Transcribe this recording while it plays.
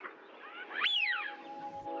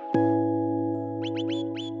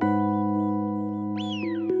Welcome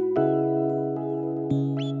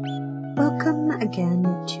again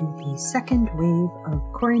to the second wave of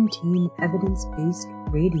quarantine evidence-based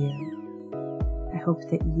radio. I hope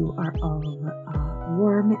that you are all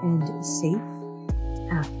warm and safe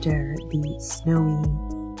after the snowy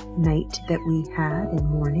night that we had and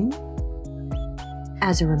morning.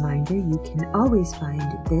 As a reminder, you can always find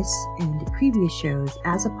this and previous shows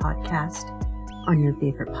as a podcast on your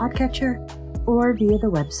favorite podcatcher or via the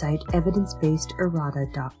website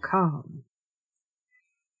evidencebasederrata.com.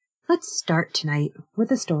 Let's start tonight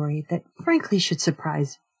with a story that frankly should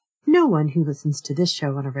surprise no one who listens to this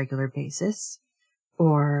show on a regular basis,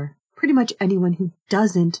 or pretty much anyone who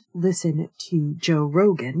doesn't listen to Joe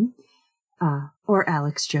Rogan or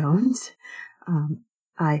Alex Jones.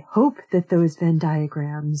 I hope that those Venn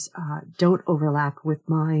diagrams don't overlap with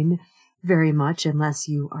mine very much unless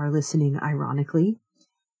you are listening ironically,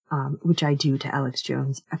 which I do to Alex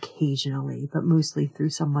Jones occasionally, but mostly through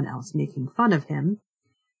someone else making fun of him.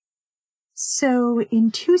 So,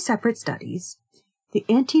 in two separate studies, the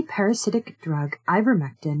antiparasitic drug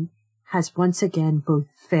ivermectin has once again both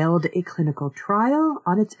failed a clinical trial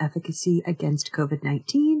on its efficacy against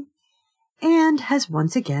COVID-19 and has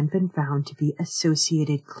once again been found to be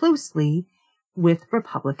associated closely with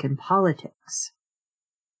Republican politics.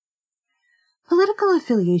 Political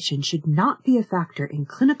affiliation should not be a factor in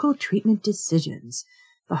clinical treatment decisions,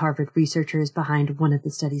 the Harvard researchers behind one of the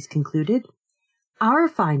studies concluded. Our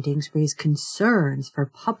findings raise concerns for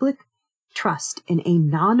public trust in a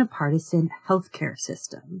nonpartisan healthcare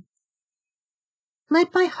system.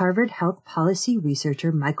 Led by Harvard health policy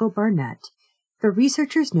researcher Michael Barnett, the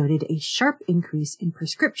researchers noted a sharp increase in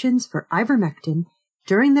prescriptions for ivermectin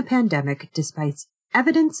during the pandemic despite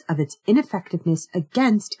evidence of its ineffectiveness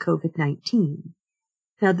against COVID-19.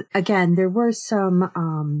 Now, again, there were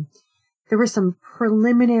some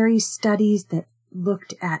preliminary studies that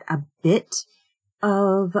looked at a bit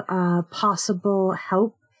of possible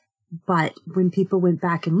help, but when people went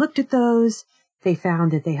back and looked at those, they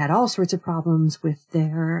found that they had all sorts of problems with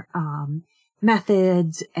their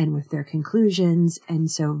methods and with their conclusions, and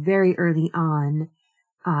so very early on,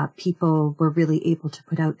 people were really able to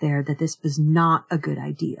put out there that this was not a good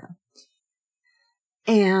idea.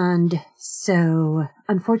 And so,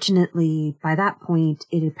 unfortunately, by that point,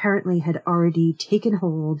 it apparently had already taken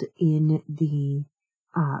hold in the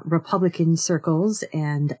Republican circles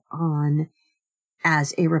and on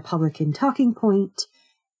as a Republican talking point,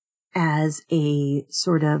 as a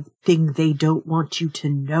sort of thing they don't want you to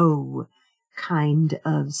know kind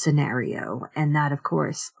of scenario. And that, of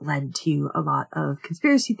course, led to a lot of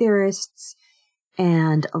conspiracy theorists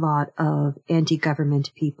and a lot of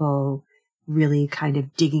anti-government people really kind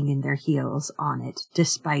of digging in their heels on it,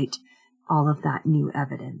 despite all of that new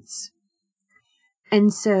evidence.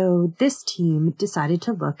 And so this team decided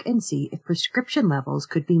to look and see if prescription levels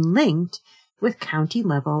could be linked with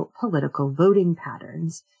county-level political voting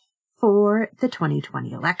patterns for the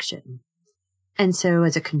 2020 election. And so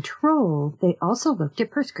as a control, they also looked at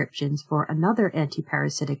prescriptions for another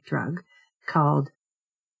antiparasitic drug called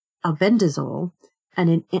albendazole and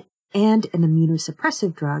an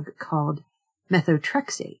immunosuppressive drug called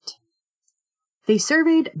methotrexate. They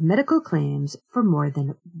surveyed medical claims for more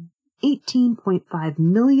than 18.5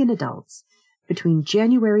 million adults between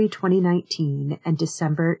January 2019 and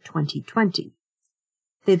December 2020.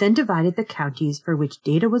 They then divided the counties for which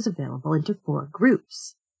data was available into 4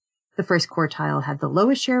 groups. The first quartile had the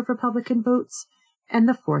lowest share of Republican votes, and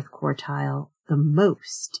the fourth quartile the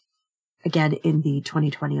most, again in the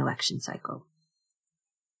 2020 election cycle.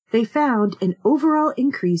 They found an overall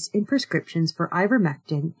increase in prescriptions for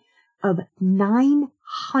ivermectin of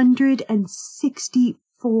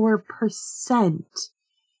 964%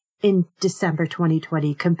 in December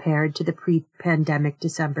 2020 compared to the pre-pandemic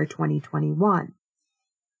December 2021.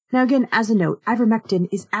 Now again, as a note, ivermectin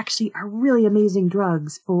is actually a really amazing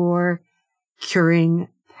drug for curing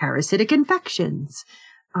parasitic infections.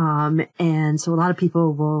 And so a lot of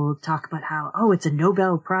people will talk about how, it's a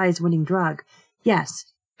Nobel Prize winning drug. Yes,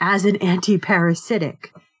 as an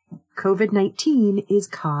anti-parasitic. COVID-19 is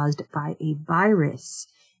caused by a virus.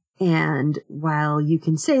 And while you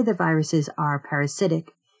can say that viruses are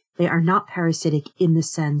parasitic, they are not parasitic in the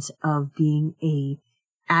sense of being a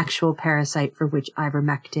actual parasite for which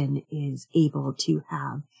ivermectin is able to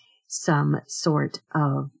have some sort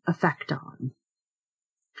of effect on.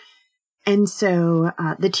 And so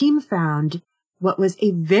the team found what was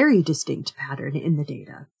a very distinct pattern in the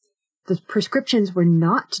data. The prescriptions were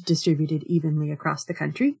not distributed evenly across the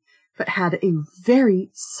country, but had a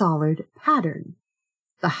very solid pattern.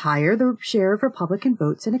 The higher the share of Republican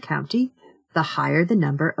votes in a county, the higher the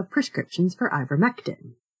number of prescriptions for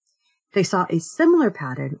ivermectin. They saw a similar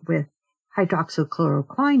pattern with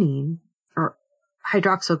hydroxychloroquine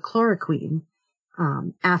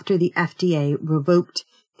after the FDA revoked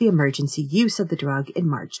the emergency use of the drug in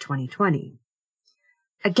March 2020.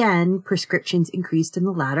 Again, prescriptions increased in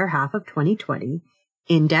the latter half of 2020,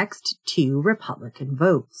 indexed to Republican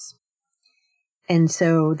votes. And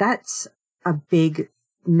so that's a big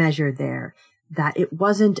measure there, that it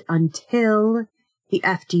wasn't until the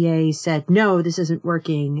FDA said, no, this isn't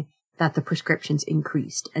working, that the prescriptions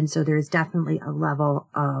increased. And so there's definitely a level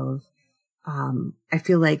of, I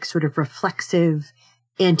feel like, sort of reflexive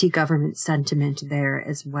anti-government sentiment there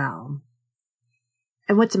as well.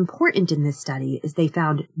 And what's important in this study is they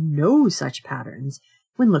found no such patterns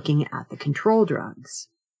when looking at the control drugs.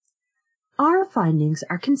 Our findings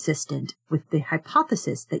are consistent with the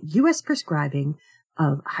hypothesis that U.S. prescribing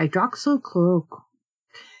of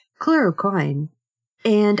hydroxychloroquine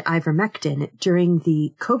and ivermectin during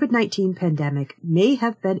the COVID-19 pandemic may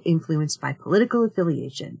have been influenced by political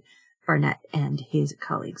affiliation, Barnett and his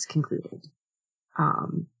colleagues concluded. I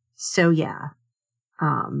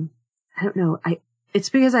don't know. It's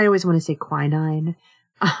because I always want to say quinine.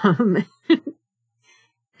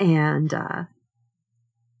 And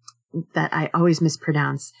that I always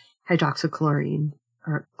mispronounce hydroxychloroquine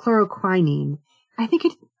or chloroquine.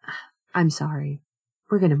 I'm sorry.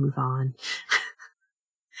 We're going to move on.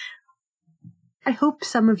 I hope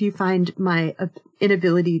some of you find my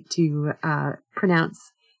inability to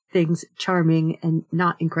pronounce things charming and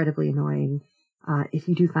not incredibly annoying. If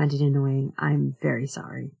you do find it annoying, I'm very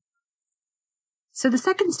sorry. So the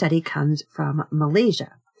second study comes from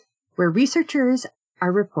Malaysia, where researchers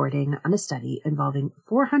are reporting on a study involving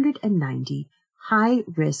 490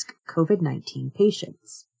 high-risk COVID-19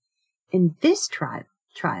 patients. In this trial,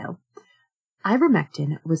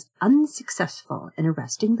 ivermectin was unsuccessful in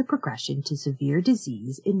arresting the progression to severe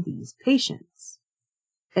disease in these patients.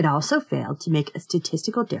 It also failed to make a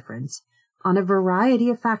statistical difference on a variety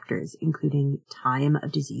of factors, including time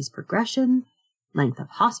of disease progression, length of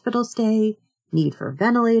hospital stay, need for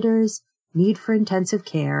ventilators, need for intensive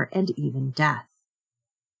care, and even death.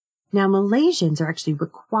 Now, Malaysians are actually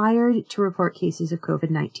required to report cases of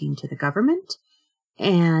COVID-19 to the government,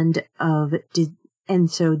 and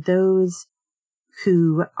so those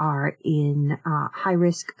who are in high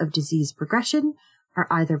risk of disease progression are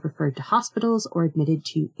either referred to hospitals or admitted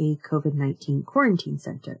to a COVID-19 quarantine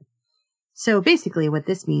center. So basically what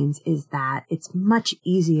this means is that it's much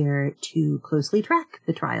easier to closely track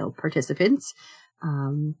the trial participants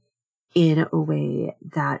in a way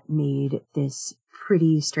that made this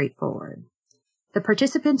pretty straightforward. The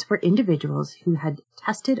participants were individuals who had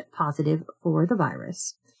tested positive for the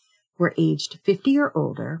virus, were aged 50 or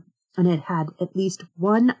older, and had had at least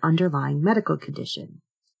one underlying medical condition.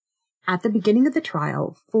 At the beginning of the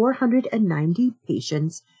trial, 490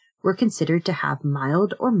 patients were considered to have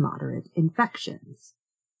mild or moderate infections.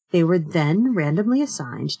 They were then randomly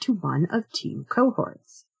assigned to one of two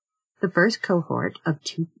cohorts. The first cohort of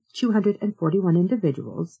 241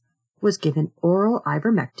 individuals was given oral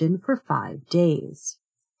ivermectin for 5 days,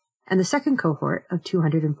 and the second cohort of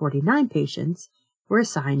 249 patients were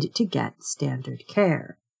assigned to get standard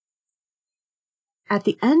care. At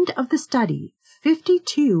the end of the study,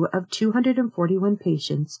 52 of 241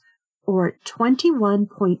 patients, or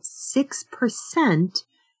 21.6%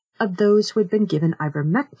 of those who had been given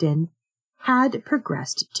ivermectin, had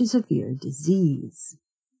progressed to severe disease.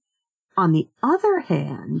 On the other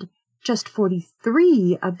hand, just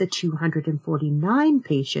 43 of the 249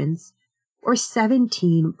 patients, or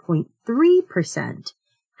 17.3%,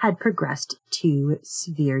 had progressed to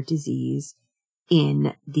severe disease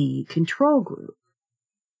in the control group.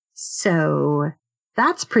 So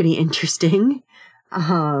that's pretty interesting.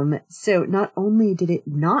 So not only did it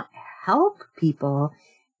not help people,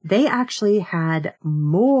 they actually had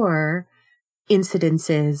more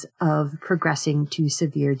incidences of progressing to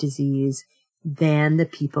severe disease than the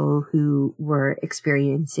people who were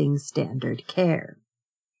experiencing standard care.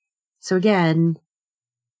 So again,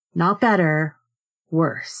 not better,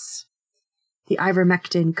 worse. The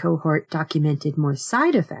ivermectin cohort documented more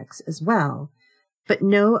side effects as well, but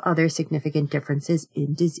no other significant differences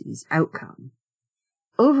in disease outcome.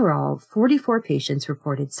 Overall, 44 patients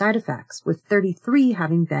reported side effects, with 33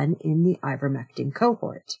 having been in the ivermectin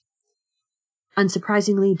cohort.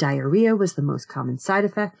 Unsurprisingly, diarrhea was the most common side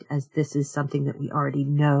effect, as this is something that we already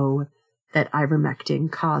know that ivermectin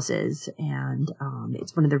causes, and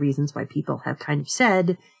it's one of the reasons why people have kind of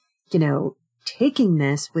said, taking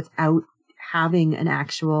this without having an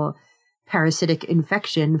actual parasitic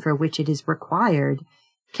infection for which it is required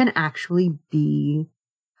can actually be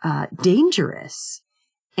dangerous.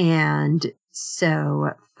 And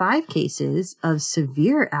so 5 cases of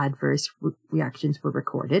severe adverse reactions were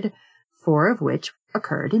recorded, 4 of which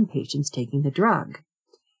occurred in patients taking the drug.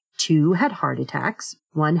 2 had heart attacks,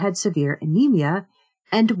 1 had severe anemia,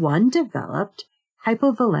 and 1 developed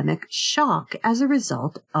hypovolemic shock as a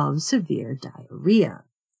result of severe diarrhea.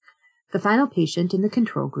 The final patient in the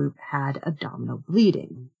control group had abdominal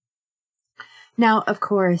bleeding. Now, of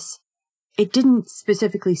course, it didn't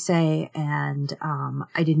specifically say, and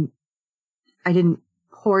I didn't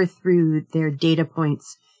pour through their data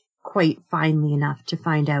points quite finely enough to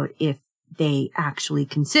find out if they actually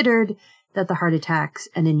considered that the heart attacks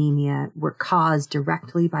and anemia were caused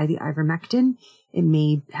directly by the ivermectin. It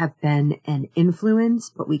may have been an influence,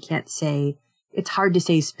 but we can't say, it's hard to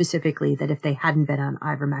say specifically that if they hadn't been on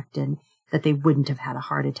ivermectin, that they wouldn't have had a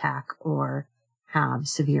heart attack or have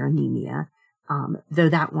severe anemia. Though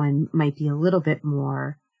that one might be a little bit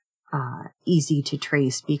more easy to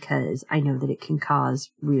trace, because I know that it can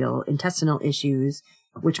cause real intestinal issues,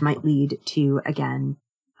 which might lead to, again,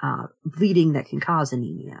 bleeding that can cause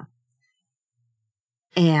anemia.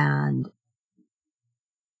 And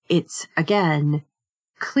it's, again,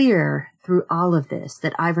 clear through all of this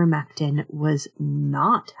that ivermectin was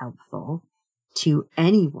not helpful to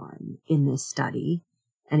anyone in this study,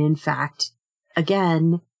 and in fact,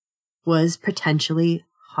 again, was potentially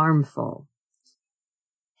harmful.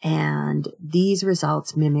 And these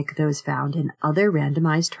results mimic those found in other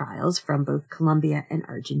randomized trials from both Colombia and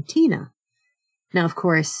Argentina. Now, of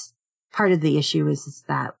course, part of the issue is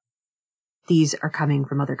that these are coming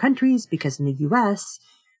from other countries, because in the U.S.,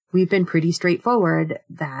 we've been pretty straightforward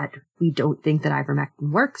that we don't think that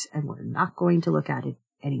ivermectin works, and we're not going to look at it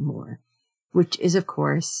anymore, which is, of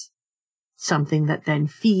course, something that then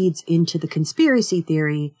feeds into the conspiracy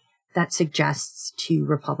theory that suggests to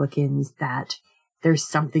Republicans that there's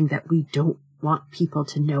something that we don't want people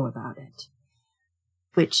to know about it,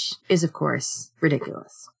 which is, of course,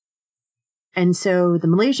 ridiculous. And so the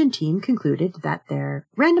Malaysian team concluded that their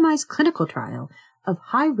randomized clinical trial of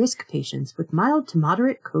high-risk patients with mild to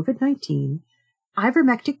moderate COVID-19,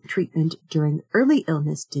 ivermectin treatment during early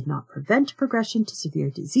illness did not prevent progression to severe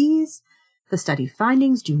disease. The study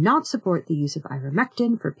findings do not support the use of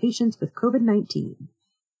ivermectin for patients with COVID-19.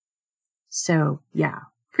 So, yeah,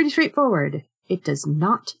 pretty straightforward. It does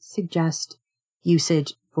not suggest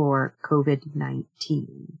usage for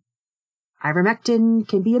COVID-19. Ivermectin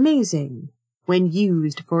can be amazing when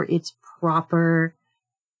used for its proper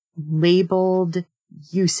labeled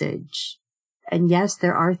usage. And yes,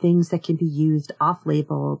 there are things that can be used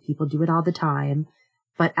off-label. People do it all the time.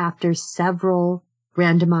 But after several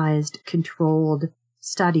randomized controlled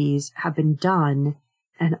studies have been done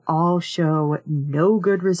and all show no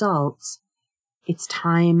good results, it's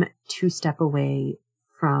time to step away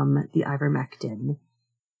from the ivermectin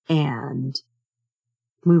and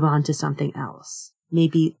move on to something else.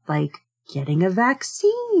 Maybe like getting a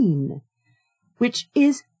vaccine, which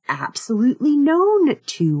is absolutely known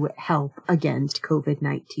to help against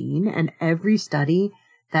COVID-19. And every study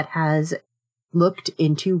that has looked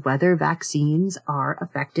into whether vaccines are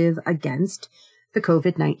effective against the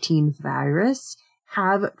COVID-19 virus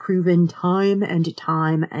have proven time and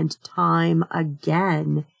time and time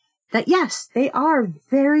again that yes, they are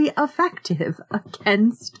very effective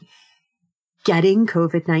against getting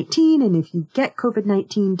COVID-19. And if you get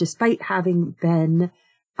COVID-19 despite having been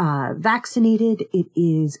vaccinated, it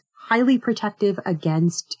is highly protective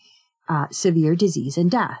against severe disease and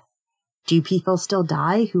death. Do people still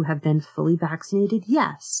die who have been fully vaccinated?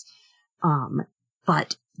 Yes.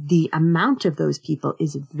 But the amount of those people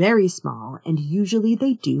is very small, and usually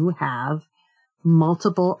they do have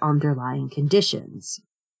multiple underlying conditions.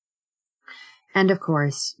 And of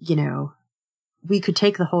course, you know, we could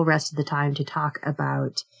take the whole rest of the time to talk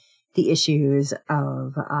about the issues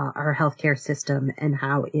of our healthcare system and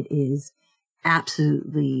how it is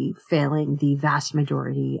absolutely failing the vast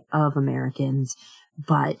majority of Americans.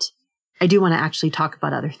 But I do want to actually talk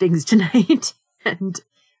about other things tonight. And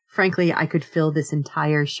frankly, I could fill this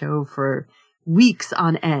entire show for weeks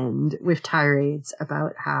on end with tirades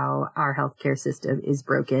about how our healthcare system is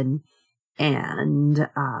broken. And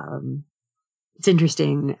it's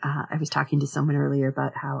interesting. I was talking to someone earlier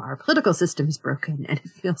about how our political system is broken, and it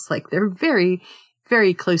feels like they're very,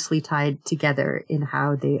 very closely tied together in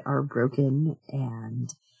how they are broken.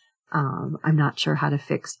 And I'm not sure how to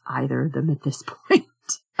fix either of them at this point,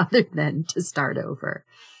 other than to start over.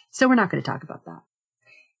 So we're not going to talk about that.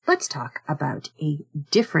 Let's talk about a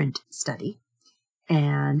different study.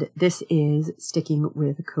 And this is sticking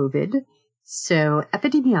with COVID. So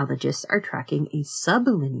epidemiologists are tracking a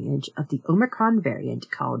sublineage of the Omicron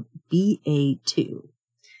variant called BA2.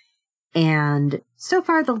 And so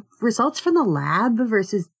far, the results from the lab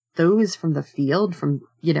versus those from the field, from,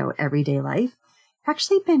 everyday life, have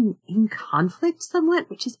actually been in conflict somewhat,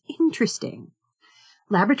 which is interesting.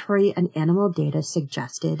 Laboratory and animal data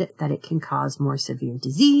suggested that it can cause more severe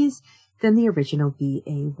disease than the original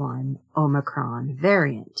BA1 Omicron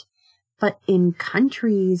variant. But in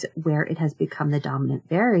countries where it has become the dominant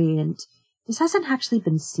variant, this hasn't actually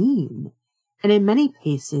been seen. And in many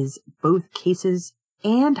cases, both cases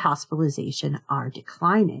and hospitalization are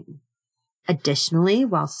declining. Additionally,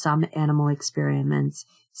 while some animal experiments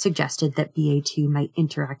suggested that BA2 might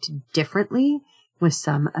interact differently with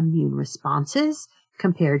some immune responses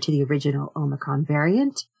compared to the original Omicron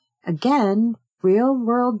variant, again,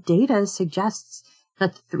 real-world data suggests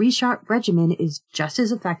that the 3-shot regimen is just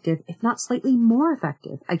as effective, if not slightly more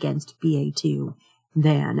effective, against BA2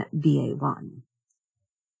 than BA1.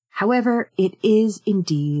 However, it is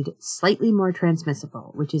indeed slightly more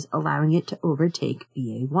transmissible, which is allowing it to overtake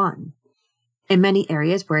BA1 in many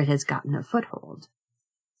areas where it has gotten a foothold.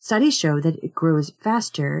 Studies show that it grows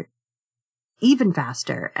faster, even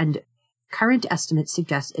faster, and current estimates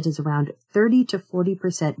suggest it is around 30 to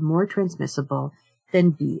 40% more transmissible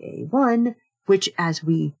than BA1, which, as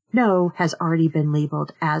we know, has already been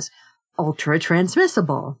labeled as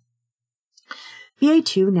ultra-transmissible.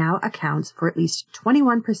 BA2 now accounts for at least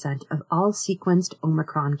 21% of all sequenced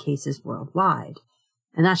Omicron cases worldwide.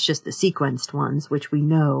 And that's just the sequenced ones, which we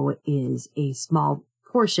know is a small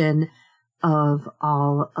portion of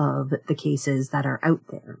all of the cases that are out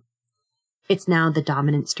there. It's now the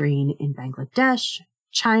dominant strain in Bangladesh,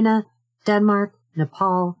 China, Denmark,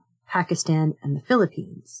 Nepal, Pakistan, and the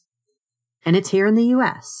Philippines. And it's here in the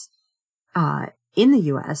U.S. In the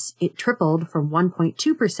U.S., it tripled from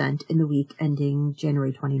 1.2% in the week ending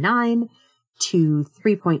January 29 to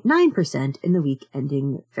 3.9% in the week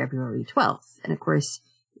ending February 12th. And of course,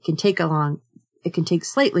 it can take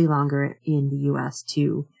slightly longer in the U.S.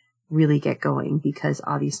 to really get going because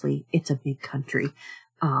obviously it's a big country.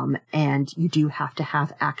 And you do have to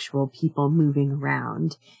have actual people moving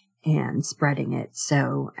around and spreading it.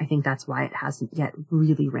 So I think that's why it hasn't yet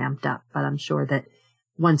really ramped up. But I'm sure that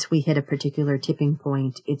once we hit a particular tipping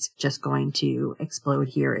point, it's just going to explode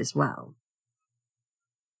here as well.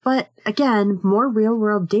 But again, more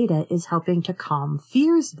real-world data is helping to calm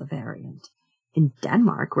fears of the variant. In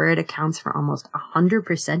Denmark, where it accounts for almost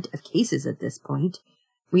 100% of cases at this point,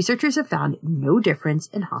 researchers have found no difference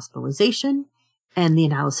in hospitalization, and the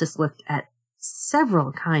analysis looked at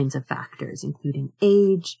several kinds of factors, including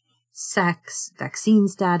age, sex, vaccine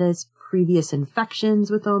status, previous infections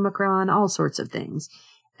with Omicron, all sorts of things.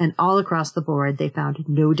 And all across the board, they found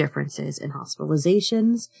no differences in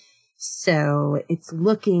hospitalizations. So it's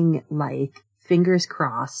looking like, fingers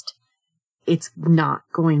crossed, it's not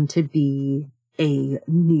going to be a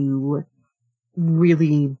new,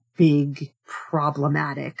 really big,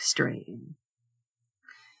 problematic strain.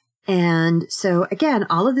 And so, again,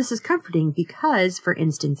 all of this is comforting because, for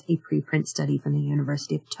instance, a preprint study from the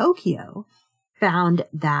University of Tokyo found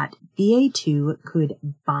that BA2 could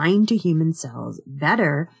bind to human cells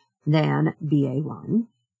better than BA1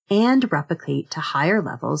 and replicate to higher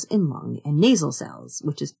levels in lung and nasal cells,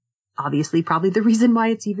 which is obviously probably the reason why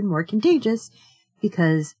it's even more contagious,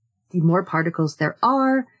 because the more particles there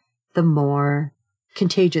are, the more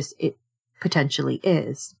contagious it potentially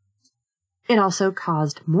is. It also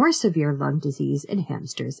caused more severe lung disease in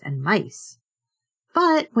hamsters and mice.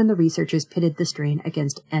 But when the researchers pitted the strain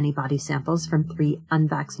against antibody samples from 3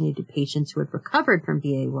 unvaccinated patients who had recovered from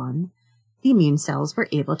BA1, the immune cells were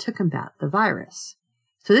able to combat the virus.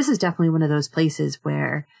 So this is definitely one of those places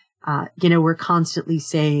where, we're constantly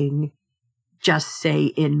saying, just say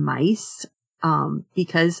in mice,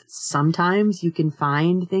 because sometimes you can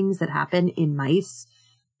find things that happen in mice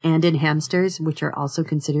and in hamsters, which are also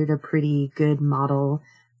considered a pretty good model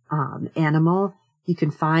animal. You can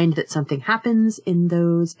find that something happens in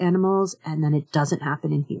those animals and then it doesn't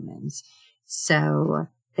happen in humans. So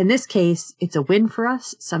in this case, it's a win for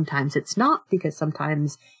us. Sometimes it's not, because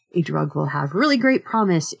sometimes a drug will have really great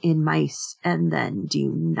promise in mice and then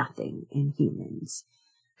do nothing in humans.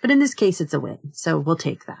 But in this case, it's a win. So we'll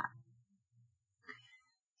take that.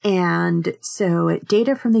 And so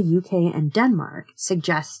data from the UK and Denmark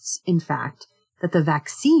suggests, in fact, that the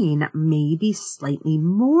vaccine may be slightly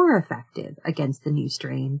more effective against the new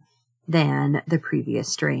strain than the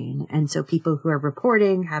previous strain. And so people who are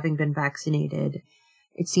reporting having been vaccinated,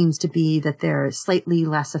 it seems to be that they're slightly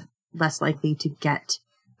less likely to get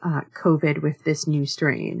COVID with this new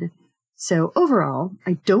strain. So overall,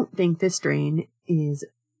 I don't think this strain is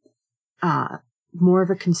more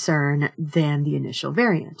of a concern than the initial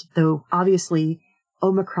variant, though obviously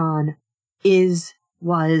Omicron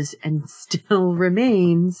was, and still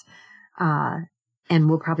remains, and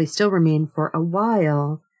will probably still remain for a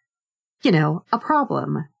while, a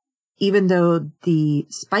problem. Even though the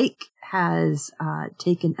spike has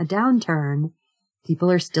taken a downturn,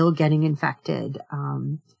 people are still getting infected.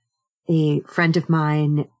 A friend of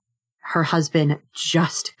mine, her husband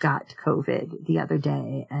just got COVID the other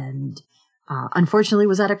day and unfortunately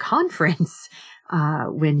was at a conference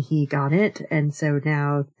when he got it. And so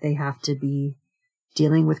now they have to be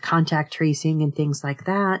dealing with contact tracing and things like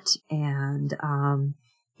that. And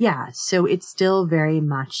so it's still very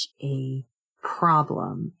much a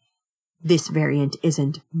problem. This variant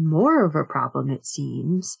isn't more of a problem, it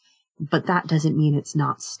seems, but that doesn't mean it's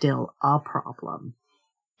not still a problem.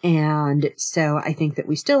 And so I think that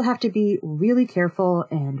we still have to be really careful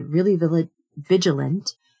and really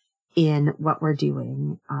vigilant in what we're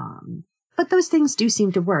doing. But those things do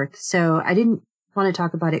seem to work. So I didn't want to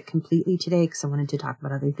talk about it completely today because I wanted to talk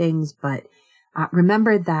about other things. But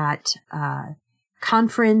remember that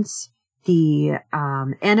conference, the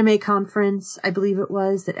anime conference, I believe it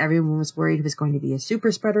was, that everyone was worried was going to be a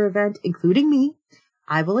super spreader event, including me,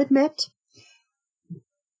 I will admit.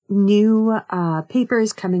 New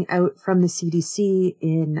papers coming out from the CDC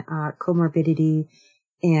in comorbidity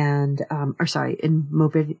and, in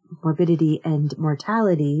morbidity and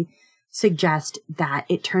mortality suggest that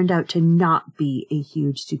it turned out to not be a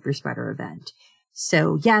huge super spreader event.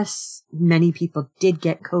 So yes, many people did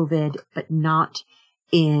get COVID, but not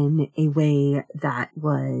in a way that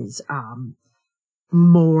was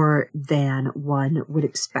more than one would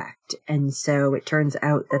expect. And so it turns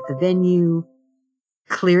out that the venue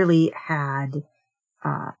clearly had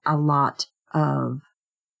a lot of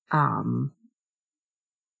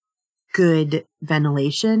good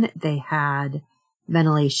ventilation. They had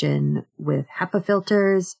ventilation with HEPA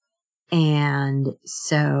filters. And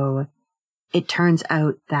so it turns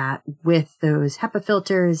out that with those HEPA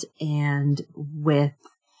filters and with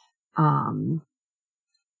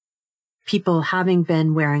people having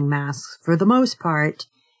been wearing masks for the most part,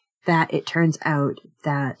 that it turns out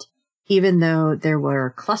that even though there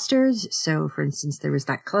were clusters, so for instance, there was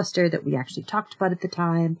that cluster that we actually talked about at the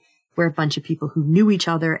time, where a bunch of people who knew each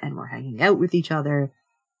other and were hanging out with each other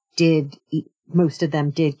most of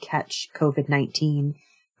them did catch COVID-19,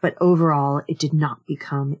 but overall it did not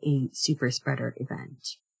become a super spreader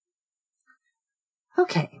event.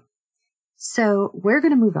 Okay, so we're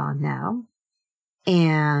going to move on now,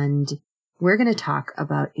 and we're going to talk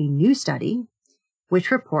about a new study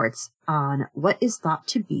which reports on what is thought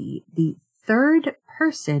to be the third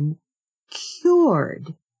person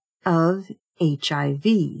cured of HIV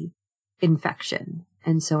infection.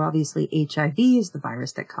 And so obviously HIV is the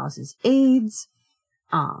virus that causes AIDS.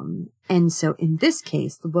 And so in this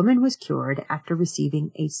case, the woman was cured after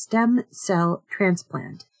receiving a stem cell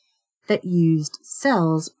transplant that used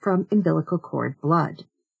cells from umbilical cord blood.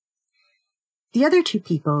 The other two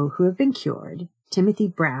people who have been cured, Timothy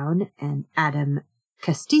Brown and Adam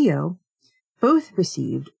Castillo, both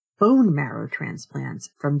received bone marrow transplants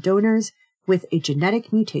from donors with a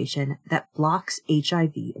genetic mutation that blocks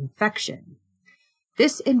HIV infection.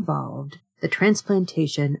 This involved the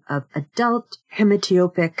transplantation of adult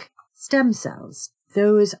hematopoietic stem cells.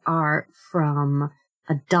 Those are from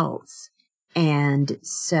adults, and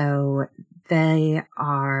so they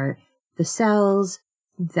are the cells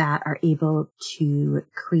that are able to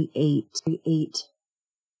create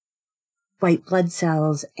white blood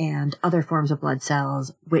cells and other forms of blood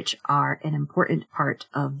cells, which are an important part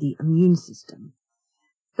of the immune system.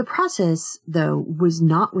 The process, though, was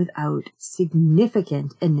not without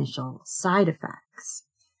significant initial side effects.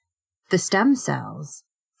 The stem cells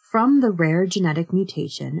from the rare genetic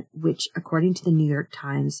mutation, which, according to the New York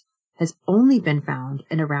Times, has only been found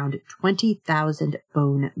in around 20,000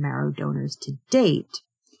 bone marrow donors to date,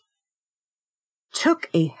 took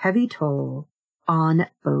a heavy toll on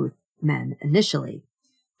both men initially.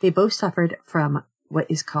 They both suffered from what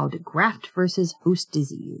is called graft versus host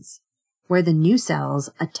disease, where the new cells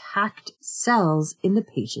attacked cells in the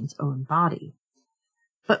patient's own body.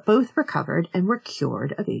 But both recovered and were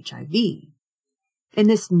cured of HIV. In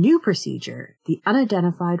this new procedure, the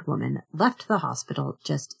unidentified woman left the hospital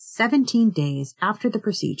just 17 days after the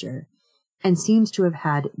procedure and seems to have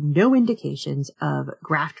had no indications of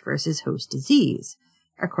graft versus host disease,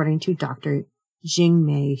 according to Dr.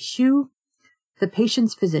 Jingmei Xu, the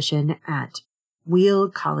patient's physician at Weill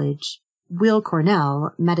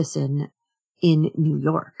Cornell Medicine in New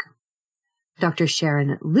York. Dr.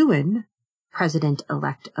 Sharon Lewin,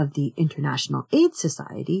 president-elect of the International AIDS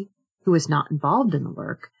Society, who was not involved in the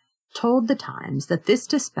work, told the Times that this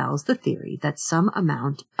dispels the theory that some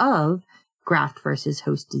amount of graft versus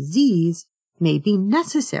host disease may be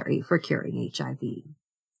necessary for curing HIV.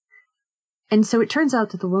 And so it turns out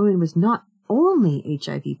that the woman was not only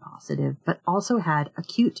HIV positive, but also had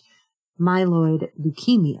acute myeloid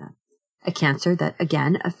leukemia, a cancer that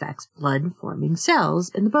again affects blood-forming cells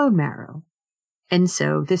in the bone marrow. And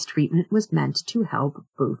so this treatment was meant to help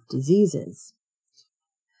both diseases.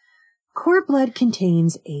 Cord blood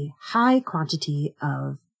contains a high quantity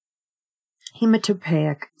of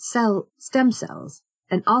hematopoietic stem cells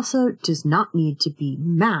and also does not need to be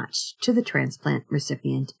matched to the transplant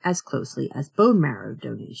recipient as closely as bone marrow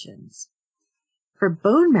donations. For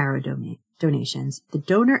bone marrow donations, the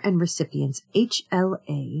donor and recipient's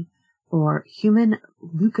HLA, or human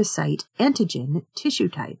leukocyte antigen tissue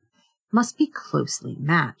type, must be closely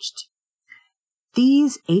matched.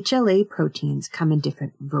 These HLA proteins come in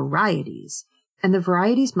different varieties, and the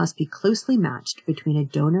varieties must be closely matched between a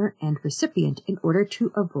donor and recipient in order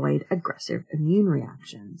to avoid aggressive immune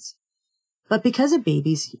reactions. But because a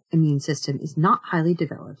baby's immune system is not highly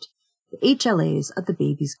developed, the HLAs of the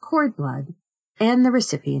baby's cord blood and the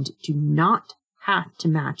recipient do not have to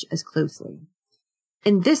match as closely.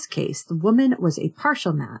 In this case, the woman was a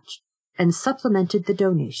partial match and supplemented the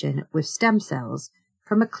donation with stem cells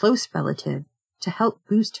from a close relative to help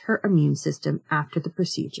boost her immune system after the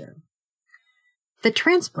procedure. The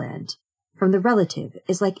transplant from the relative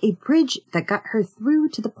is like a bridge that got her through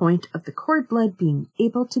to the point of the cord blood being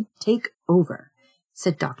able to take over,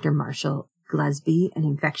 said Dr. Marshall Gillespie, an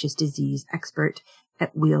infectious disease expert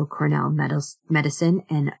at Weill Cornell Medicine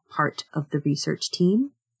and part of the research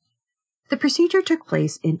team. The procedure took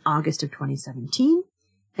place in August of 2017,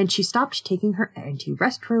 and she stopped taking her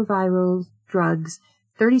antiretroviral drugs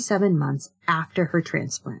 37 months after her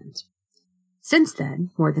transplant. Since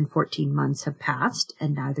then, more than 14 months have passed,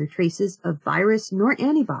 and neither traces of virus nor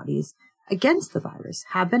antibodies against the virus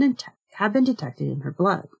have been detected in her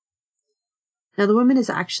blood. Now, the woman is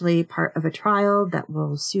actually part of a trial that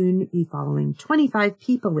will soon be following 25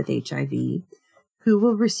 people with HIV who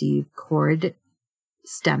will receive cord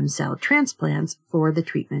stem cell transplants for the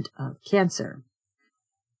treatment of cancer.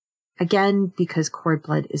 Again, because cord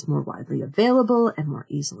blood is more widely available and more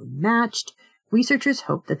easily matched, researchers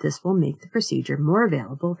hope that this will make the procedure more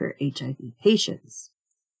available for HIV patients.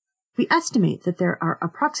 We estimate that there are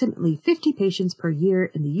approximately 50 patients per year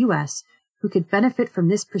in the U.S. who could benefit from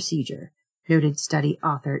this procedure, noted study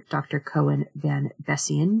author Dr. Cohen Van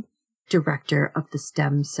Bessien, director of the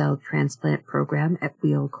Stem Cell Transplant Program at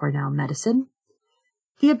Weill Cornell Medicine.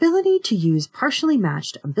 The ability to use partially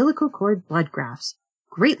matched umbilical cord blood grafts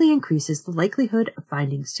greatly increases the likelihood of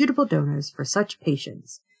finding suitable donors for such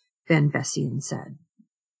patients, Van Bessien said.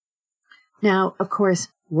 Now, of course,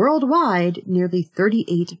 worldwide, nearly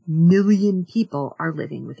 38 million people are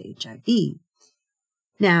living with HIV.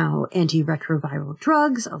 Now, antiretroviral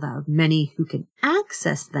drugs allowed many who can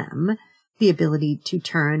access them the ability to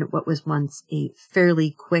turn what was once a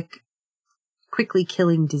fairly quickly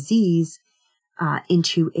killing disease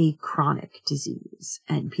into a chronic disease,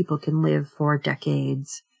 and people can live for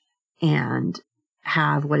decades and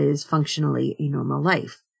have what is functionally a normal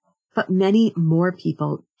life. But many more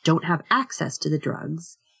people don't have access to the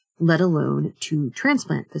drugs, let alone to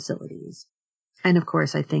transplant facilities. And of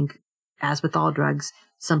course, I think, as with all drugs,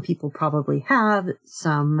 some people probably have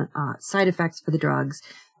some side effects for the drugs,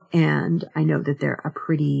 and I know that they're a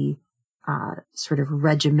pretty sort of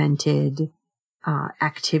regimented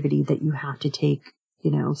activity that you have to take,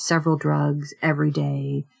 several drugs every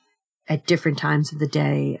day at different times of the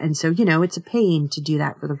day. And so, it's a pain to do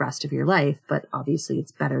that for the rest of your life, but obviously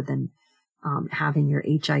it's better than having your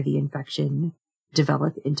HIV infection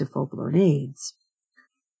develop into full-blown AIDS.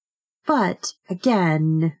 But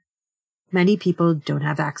again, many people don't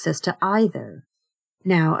have access to either.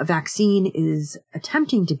 Now, a vaccine is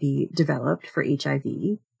attempting to be developed for HIV,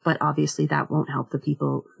 but obviously that won't help the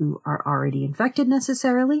people who are already infected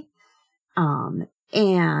necessarily.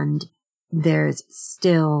 And there's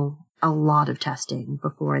still a lot of testing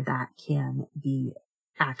before that can be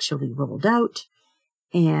actually rolled out.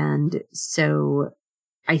 And so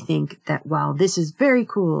I think that while this is very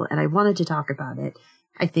cool and I wanted to talk about it,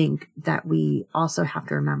 I think that we also have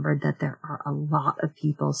to remember that there are a lot of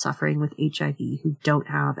people suffering with HIV who don't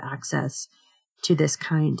have access to this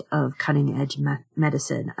kind of cutting-edge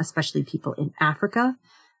medicine, especially people in Africa,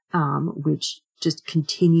 which just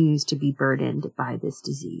continues to be burdened by this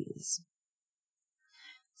disease.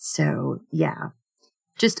 So, yeah,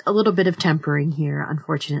 just a little bit of tempering here,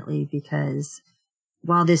 unfortunately, because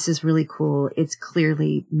while this is really cool, it's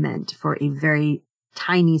clearly meant for a very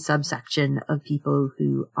tiny subsection of people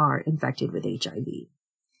who are infected with HIV.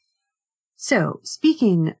 So,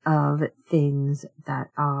 speaking of things that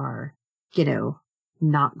are,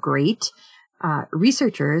 not great,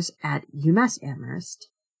 researchers at UMass Amherst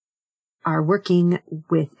are working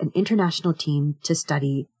with an international team to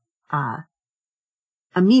study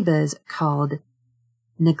amoebas called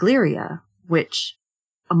Naegleria, which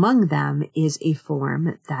among them is a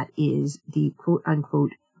form that is the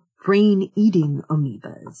quote-unquote brain-eating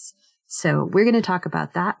amoebas. So we're going to talk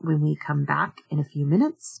about that when we come back in a few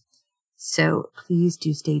minutes. So please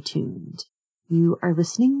do stay tuned. You are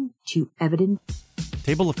listening to Evidence.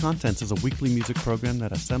 Table of Contents is a weekly music program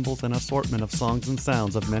that assembles an assortment of songs and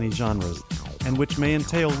sounds of many genres, and which may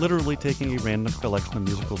entail literally taking a random collection of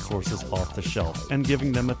musical sources off the shelf and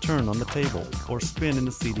giving them a turn on the table or spin in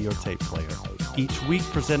the CD or tape player. Each week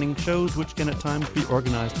presenting shows which can at times be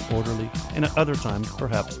organized and orderly, and at other times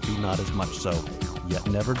perhaps be not as much so, yet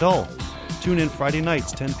never dull. Tune in Friday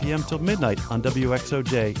nights, 10 p.m. till midnight on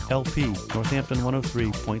WXOJ LP, Northampton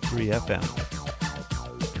 103.3 FM.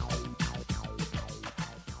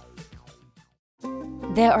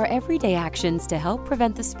 There are everyday actions to help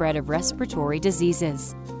prevent the spread of respiratory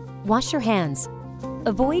diseases. Wash your hands.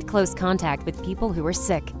 Avoid close contact with people who are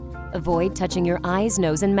sick. Avoid touching your eyes,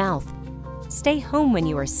 nose, and mouth. Stay home when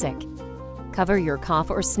you are sick. Cover your cough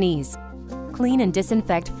or sneeze. Clean and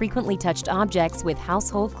disinfect frequently touched objects with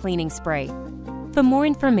household cleaning spray. For more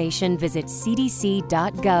information, visit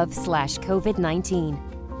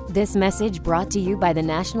cdc.gov/COVID-19. This message brought to you by the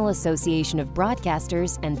National Association of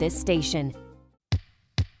Broadcasters and this station.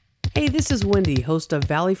 Hey, this is Wendy, host of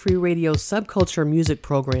Valley Free Radio's Subculture Music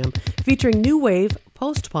program, featuring new wave,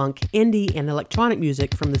 post-punk, indie, and electronic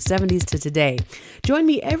music from the 70s to today. Join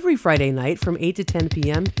me every Friday night from 8 to 10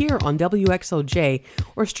 p.m. here on WXOJ,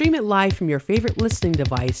 or stream it live from your favorite listening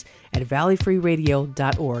device at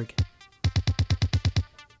valleyfreeradio.org.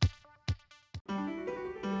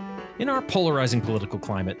 In our polarizing political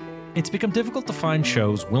climate, it's become difficult to find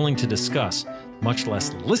shows willing to discuss, much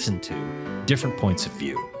less listen to, different points of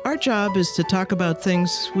view. Our job is to talk about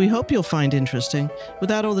things we hope you'll find interesting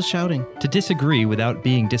without all the shouting. To disagree without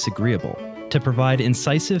being disagreeable. To provide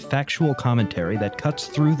incisive, factual commentary that cuts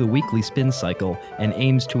through the weekly spin cycle and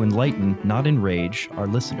aims to enlighten, not enrage, our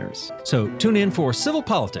listeners. So tune in for Civil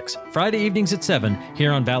Politics, Friday evenings at 7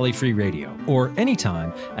 here on Valley Free Radio, or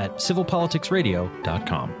anytime at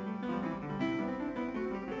civilpoliticsradio.com.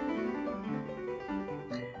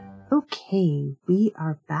 Okay, we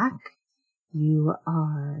are back. You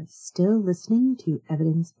are still listening to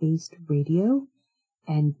Evidence-Based Radio,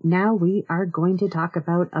 and now we are going to talk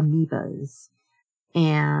about amoebas.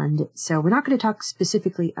 And so we're not going to talk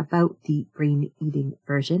specifically about the brain-eating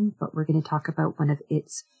version, but we're going to talk about one of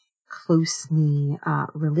its closely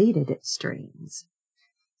related strains.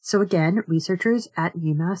 So again, researchers at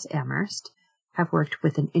UMass Amherst have worked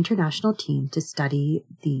with an international team to study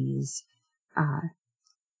these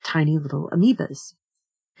tiny little amoebas.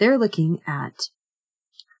 They're looking at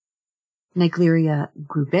Naegleria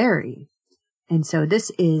gruberi. And so this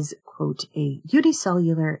is, quote, a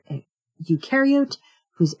unicellular eukaryote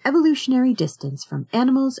whose evolutionary distance from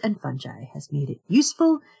animals and fungi has made it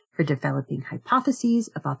useful for developing hypotheses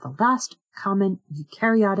about the last common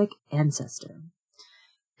eukaryotic ancestor.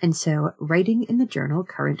 And so, writing in the journal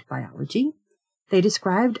Current Biology, they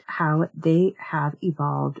described how they have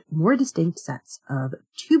evolved more distinct sets of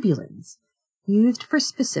tubulins used for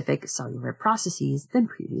specific cellular processes than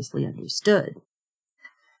previously understood.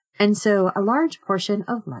 And so a large portion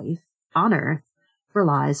of life on Earth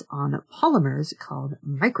relies on polymers called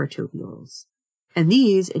microtubules, and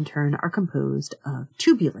these in turn are composed of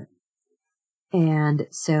tubulin. And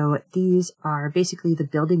so these are basically the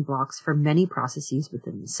building blocks for many processes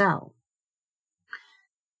within the cell.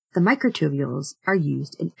 The microtubules are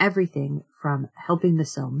used in everything from helping the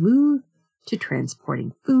cell move to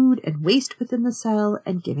transporting food and waste within the cell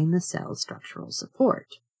and giving the cell structural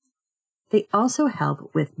support. They also help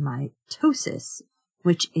with mitosis,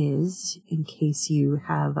 which is, in case you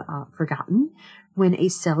have forgotten, when a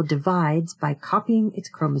cell divides by copying its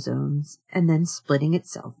chromosomes and then splitting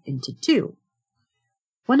itself into two.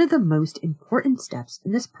 One of the most important steps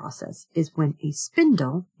in this process is when a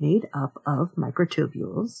spindle made up of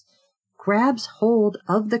microtubules grabs hold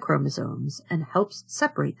of the chromosomes and helps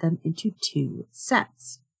separate them into two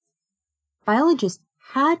sets. Biologists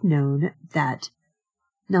had known that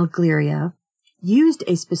Naegleria used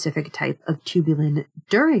a specific type of tubulin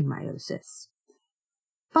during meiosis,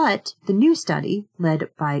 but the new study,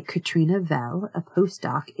 led by Katrina Vell, a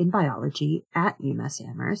postdoc in biology at UMass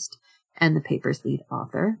Amherst, and the paper's lead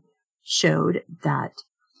author, showed that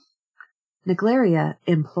Naegleria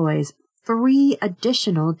employs 3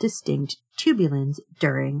 additional distinct tubulins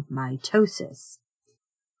during mitosis.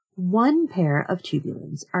 1 pair of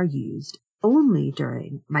tubulins are used only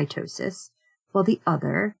during mitosis, while the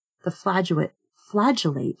other, the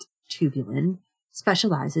flagellate tubulin,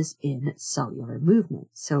 specializes in cellular movement.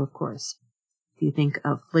 So, of course, if you think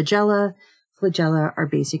of flagella are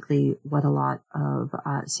basically what a lot of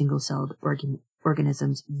single-celled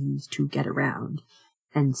organisms use to get around.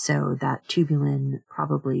 And so that tubulin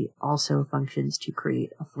probably also functions to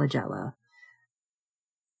create a flagella.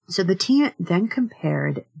 So the team then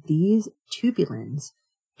compared these tubulins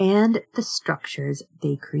and the structures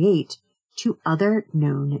they create to other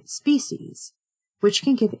known species, which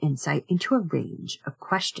can give insight into a range of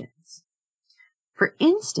questions. For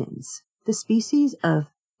instance, the species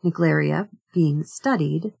of Naegleria being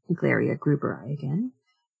studied, Naegleria gruberi again,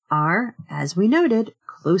 are, as we noted,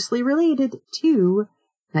 closely related to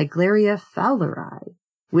Naegleria fowleri,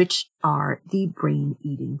 which are the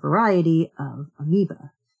brain-eating variety of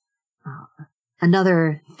amoeba.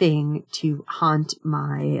 Another thing to haunt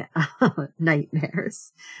my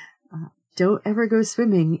nightmares. Don't ever go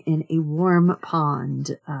swimming in a warm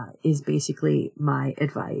pond, is basically my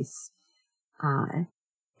advice.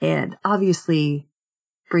 And obviously,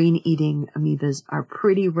 brain-eating amoebas are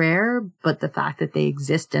pretty rare, but the fact that they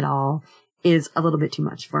exist at all is a little bit too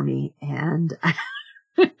much for me. And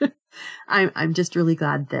I'm just really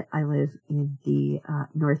glad that I live in the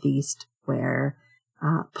Northeast, where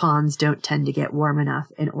ponds don't tend to get warm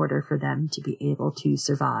enough in order for them to be able to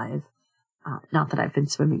survive. Not that I've been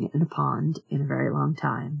swimming in a pond in a very long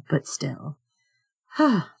time, but still.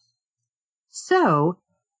 So,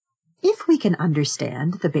 if we can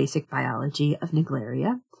understand the basic biology of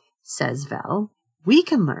Naegleria, says Vel, we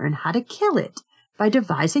can learn how to kill it by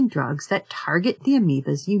devising drugs that target the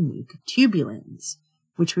amoeba's unique tubulins,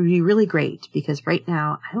 which would be really great because right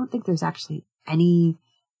now I don't think there's actually any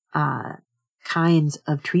kinds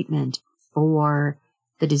of treatment for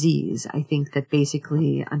the disease. I think that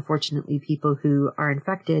basically, unfortunately, people who are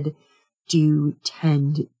infected do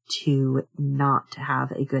tend to not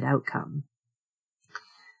have a good outcome.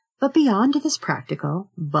 But beyond this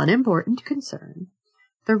practical but important concern,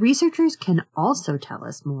 the research can also tell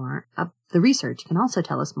us more about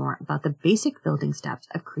the basic building steps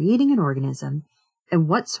of creating an organism and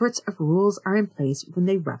what sorts of rules are in place when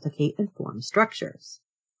they replicate and form structures.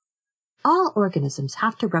 All organisms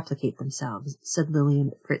have to replicate themselves, said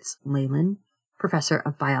Lillian Fritz Leyland, professor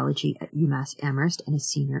of biology at UMass Amherst and a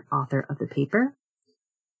senior author of the paper.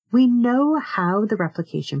 We know how the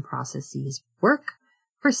replication processes work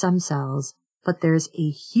for some cells, but there's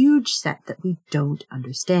a huge set that we don't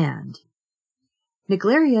understand.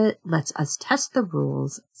 Naegleria lets us test the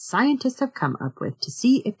rules scientists have come up with to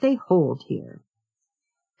see if they hold here.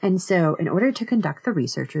 And so, in order to conduct the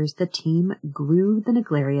researchers, the team grew the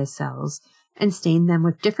Naegleria cells and stained them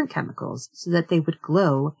with different chemicals so that they would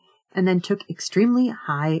glow, and then took extremely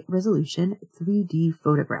high-resolution 3D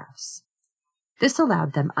photographs. This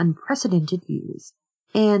allowed them unprecedented views,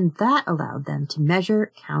 and that allowed them to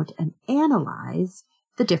measure, count, and analyze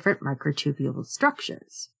the different microtubule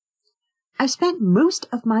structures. I've spent most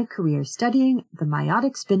of my career studying the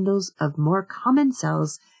meiotic spindles of more common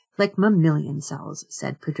cells like mammalian cells,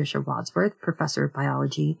 said Patricia Wadsworth, professor of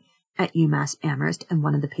biology at UMass Amherst and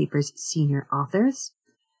one of the paper's senior authors.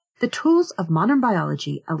 The tools of modern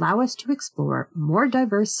biology allow us to explore more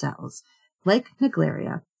diverse cells, like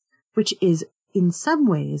Naegleria, which is in some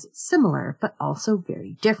ways similar but also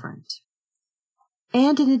very different.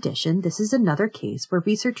 And in addition, this is another case where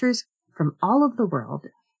researchers from all over the world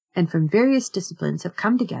and from various disciplines have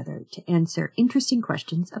come together to answer interesting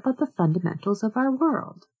questions about the fundamentals of our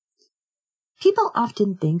world. People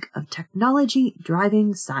often think of technology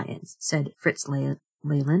driving science, said Fritz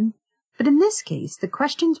Leyland, but in this case, the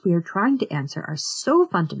questions we are trying to answer are so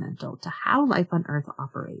fundamental to how life on Earth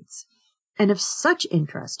operates, and of such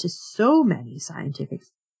interest to so many scientific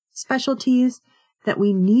specialties that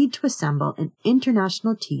we need to assemble an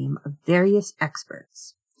international team of various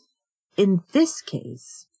experts. In this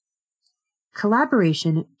case,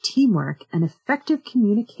 collaboration, teamwork, and effective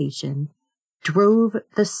communication drove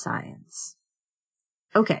the science.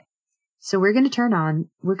 Okay, so we're going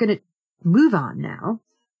to move on now,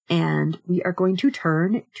 and we are going to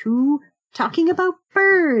turn to talking about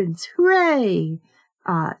birds. Hooray!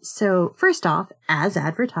 So first off, as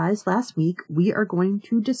advertised last week, we are going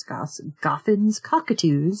to discuss Goffin's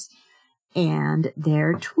cockatoos and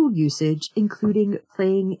their tool usage, including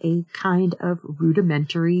playing a kind of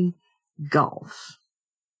rudimentary golf.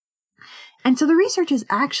 And so the research is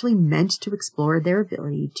actually meant to explore their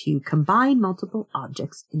ability to combine multiple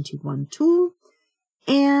objects into one tool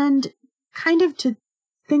and kind of to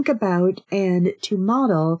think about and to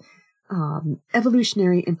model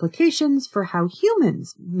evolutionary implications for how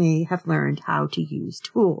humans may have learned how to use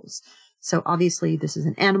tools. So obviously this is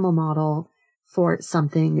an animal model for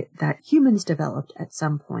something that humans developed at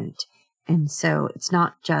some point. And so it's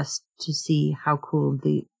not just to see how cool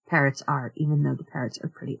the parrots are, even though the parrots are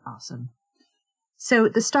pretty awesome. So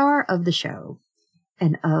the star of the show,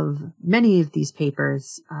 and of many of these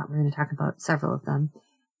papers, we're going to talk about several of them,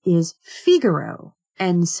 is Figaro.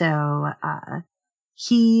 And so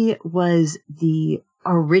he was the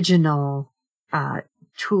original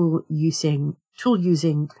tool using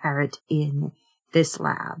parrot in this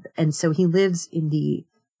lab. And so he lives in the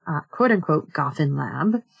quote unquote Goffin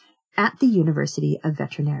lab at the University of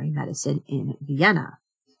Veterinary Medicine in Vienna.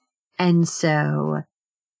 And so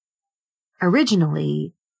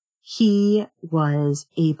originally he was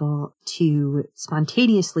able to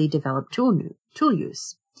spontaneously develop tool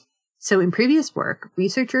use. So in previous work,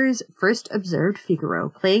 researchers first observed Figaro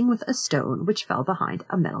playing with a stone which fell behind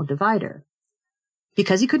a metal divider.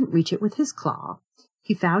 Because he couldn't reach it with his claw,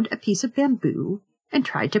 he found a piece of bamboo and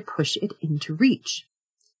tried to push it into reach.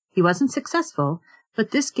 He wasn't successful, but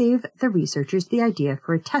this gave the researchers the idea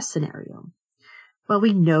for a test scenario. While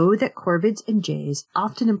we know that corvids and jays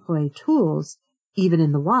often employ tools, even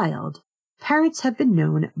in the wild, parrots have been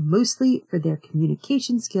known mostly for their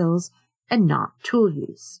communication skills and not tool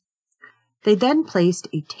use. They then placed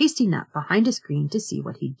a tasty nut behind a screen to see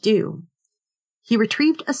what he'd do. He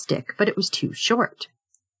retrieved a stick, but it was too short.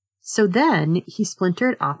 So then he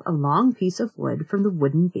splintered off a long piece of wood from the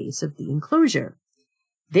wooden base of the enclosure.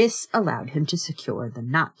 This allowed him to secure the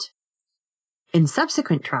nut. In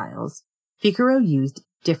subsequent trials, Figaro used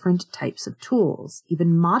different types of tools,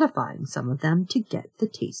 even modifying some of them to get the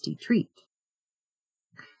tasty treat.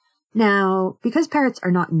 Now, because parrots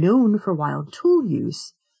are not known for wild tool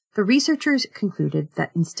use, the researchers concluded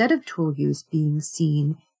that instead of tool use being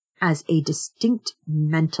seen as a distinct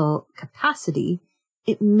mental capacity,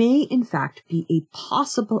 it may in fact be a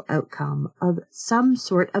possible outcome of some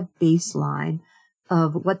sort of baseline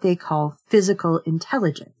of what they call physical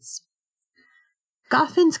intelligence.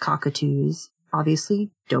 Goffin's cockatoos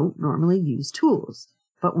obviously don't normally use tools,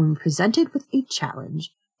 but when presented with a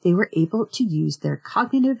challenge, they were able to use their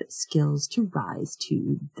cognitive skills to rise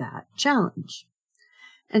to that challenge.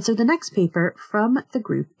 And so the next paper from the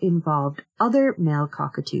group involved other male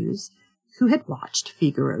cockatoos who had watched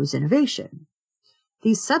Figaro's innovation.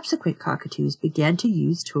 These subsequent cockatoos began to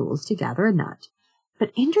use tools to gather a nut,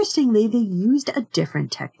 but interestingly, they used a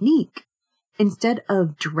different technique. Instead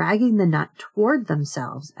of dragging the nut toward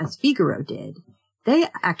themselves, as Figaro did, they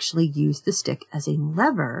actually used the stick as a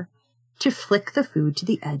lever to flick the food to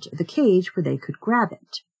the edge of the cage where they could grab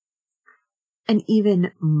it. And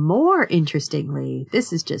even more interestingly,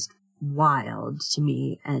 this is just wild to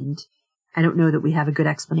me, and I don't know that we have a good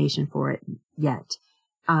explanation for it yet.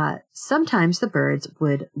 Sometimes the birds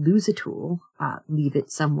would lose a tool, leave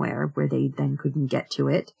it somewhere where they then couldn't get to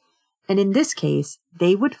it. And in this case,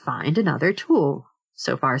 they would find another tool.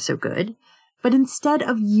 So far, so good. But instead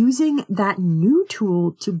of using that new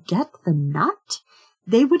tool to get the nut,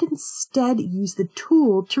 they would instead use the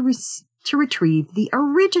tool to retrieve the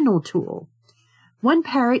original tool. One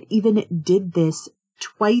parrot even did this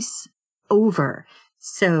twice over.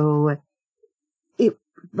 So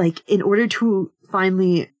in order to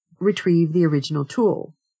finally retrieve the original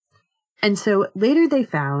tool. And so later they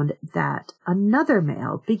found that another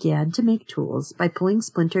male began to make tools by pulling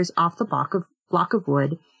splinters off the block of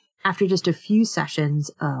wood after just a few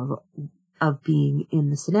sessions of being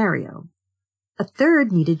in the scenario. A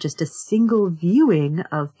third needed just a single viewing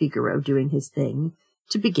of Figaro doing his thing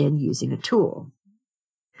to begin using a tool.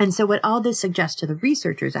 And so what all this suggests to the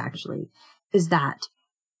researchers actually is that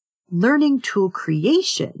learning tool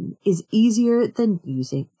creation is easier than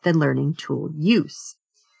learning tool use.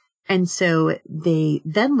 And so they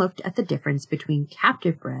then looked at the difference between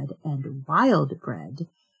captive bred and wild bred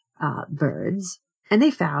birds, and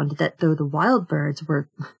they found that though the wild birds were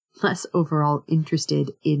less overall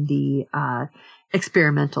interested in the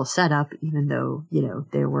experimental setup, even though,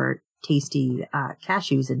 there were tasty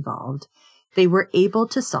cashews involved, they were able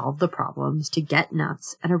to solve the problems to get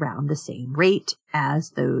nuts at around the same rate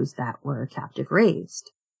as those that were captive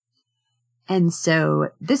raised. And so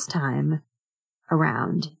this time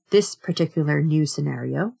around this particular new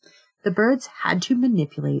scenario, the birds had to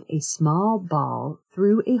manipulate a small ball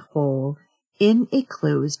through a hole in a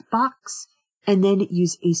closed box and then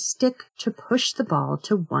use a stick to push the ball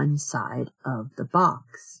to one side of the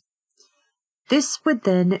box. This would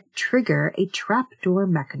then trigger a trapdoor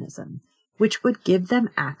mechanism, which would give them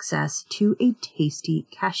access to a tasty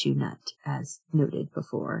cashew nut, as noted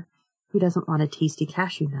before. Who doesn't want a tasty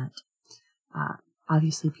cashew nut?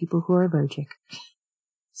 Obviously people who are allergic.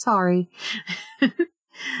 Sorry.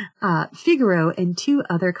 Figaro and 2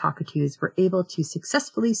 other cockatoos were able to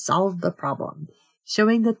successfully solve the problem,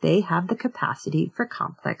 showing that they have the capacity for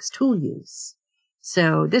complex tool use.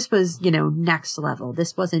 So this was, next level.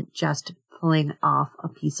 This wasn't just pulling off a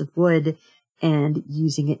piece of wood and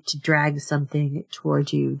using it to drag something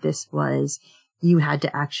towards you. This was, you had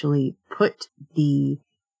to actually put the,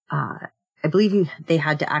 they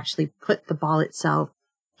had to actually put the ball itself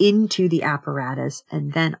into the apparatus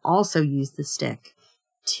and then also use the stick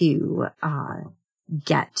to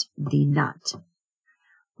get the nut.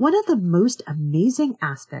 One of the most amazing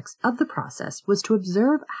aspects of the process was to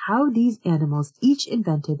observe how these animals each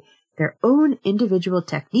invented their own individual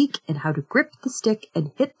technique and how to grip the stick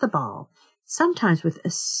and hit the ball, sometimes with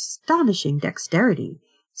astonishing dexterity,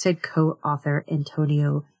 said co-author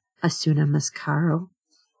Antonio Asuna Mascaro,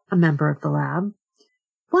 a member of the lab.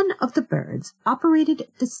 One of the birds operated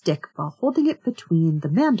the stick while holding it between the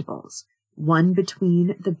mandibles, one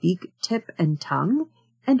between the beak tip and tongue,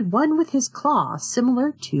 and one with his claw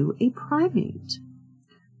similar to a primate.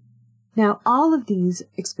 Now, all of these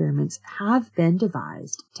experiments have been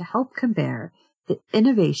devised to help compare the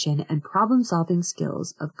innovation and problem-solving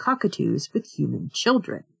skills of cockatoos with human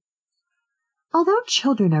children. Although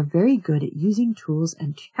children are very good at using tools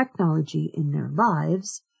and technology in their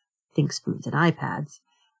lives, think spoons and iPads,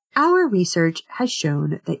 our research has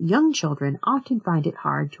shown that young children often find it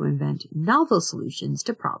hard to invent novel solutions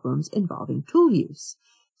to problems involving tool use,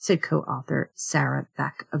 said co-author Sarah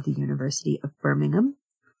Beck of the University of Birmingham.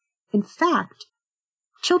 In fact,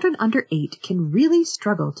 children under 8 can really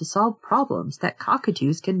struggle to solve problems that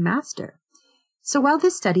cockatoos can master. So while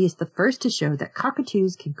this study is the first to show that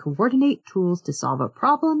cockatoos can coordinate tools to solve a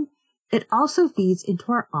problem, it also feeds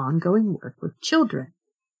into our ongoing work with children.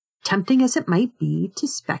 Tempting as it might be to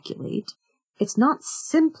speculate, it's not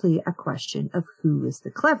simply a question of who is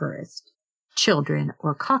the cleverest, children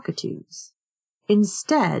or cockatoos.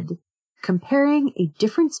 Instead, comparing a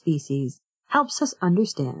different species helps us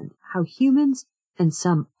understand how humans and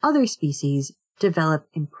some other species develop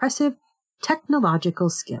impressive technological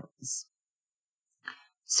skills.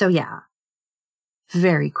 So yeah,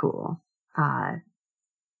 very cool.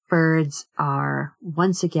 Birds are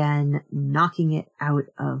once again knocking it out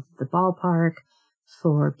of the ballpark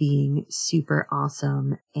for being super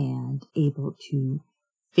awesome and able to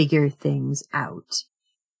figure things out.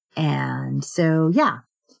 And so, yeah.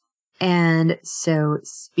 And so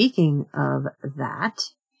speaking of that,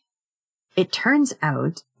 it turns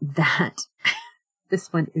out that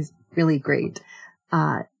this one is really great.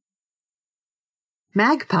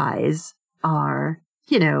 Magpies are,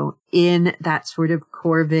 in that sort of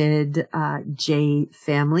corvid jay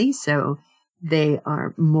family. So they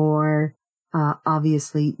are more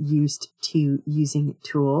obviously used to using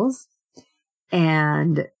tools.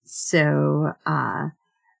 And so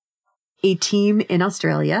a team in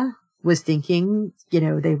Australia was thinking,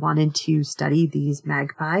 they wanted to study these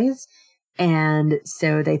magpies. And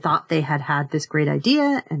so they thought they had this great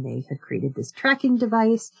idea, and they had created this tracking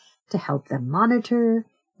device to help them monitor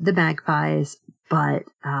the magpies. But,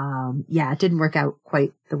 it didn't work out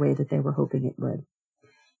quite the way that they were hoping it would.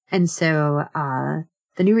 And so,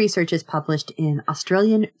 the new research is published in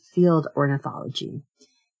Australian Field Ornithology.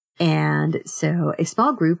 And so a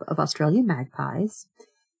small group of Australian magpies,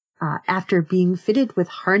 after being fitted with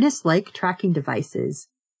harness-like tracking devices,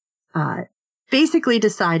 basically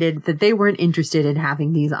decided that they weren't interested in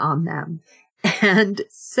having these on them. And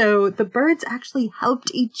so the birds actually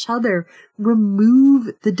helped each other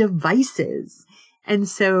remove the devices. And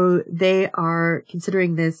so they are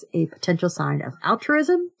considering this a potential sign of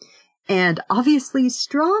altruism and obviously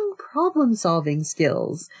strong problem-solving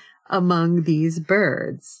skills among these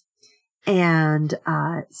birds. And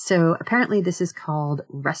so apparently this is called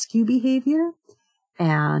rescue behavior.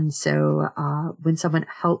 And so when someone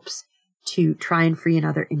helps to try and free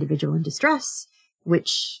another individual in distress,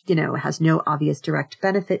 which, has no obvious direct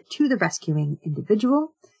benefit to the rescuing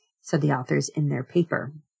individual, said the authors in their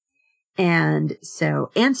paper. And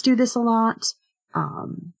so ants do this a lot.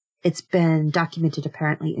 It's been documented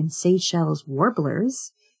apparently in Seychelles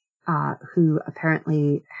warblers, who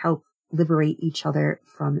apparently help liberate each other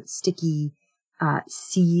from sticky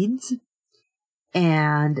seeds.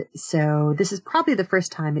 And so this is probably the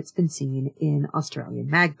first time it's been seen in Australian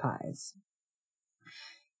magpies.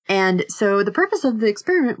 And so the purpose of the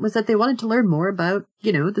experiment was that they wanted to learn more about,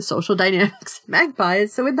 the social dynamics of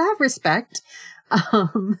magpies. So in that respect,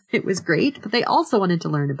 it was great. But they also wanted to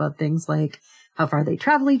learn about things like how far they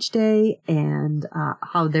travel each day and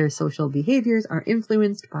how their social behaviors are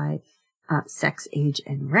influenced by sex, age,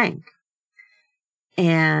 and rank.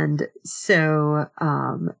 And so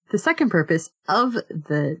the second purpose of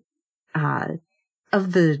the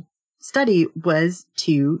study was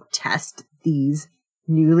to test these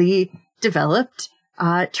newly developed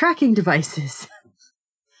tracking devices.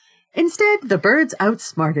 Instead, the birds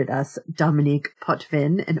outsmarted us, Dominique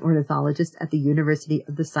Potvin, an ornithologist at the University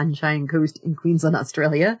of the Sunshine Coast in Queensland,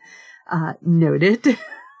 Australia, noted.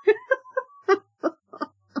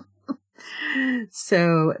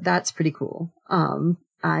 So that's pretty cool.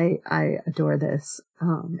 I adore this.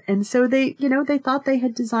 And so they thought they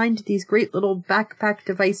had designed these great little backpack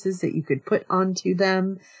devices that you could put onto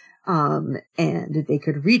them. And they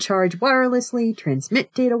could recharge wirelessly,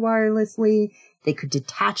 transmit data wirelessly. They could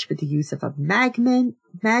detach with the use of a magnet.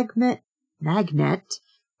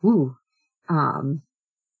 Ooh.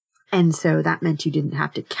 And so that meant you didn't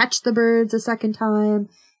have to catch the birds a second time.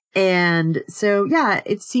 And so, yeah,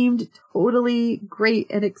 it seemed totally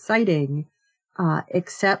great and exciting,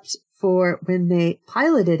 except for when they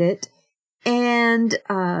piloted it. And,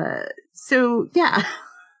 so yeah,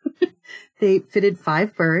 they fitted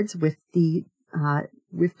 5 birds with the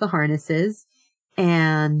harnesses.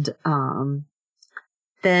 And,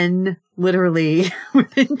 then literally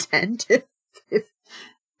within 10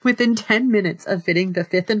 minutes of fitting the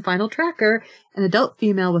 5th and final tracker, an adult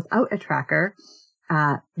female without a tracker,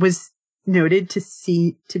 was noted to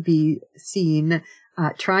be seen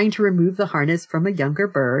trying to remove the harness from a younger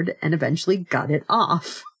bird and eventually got it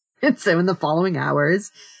off. And so in the following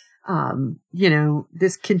hours,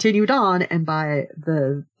 this continued on, and by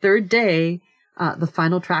the 3rd day, the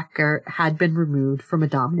final tracker had been removed from a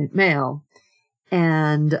dominant male.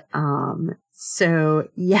 And so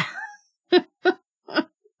yeah.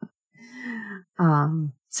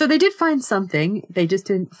 So they did find something. They just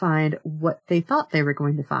didn't find what they thought they were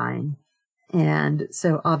going to find. And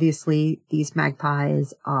so obviously these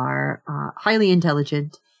magpies are highly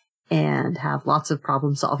intelligent and have lots of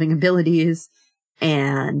problem-solving abilities.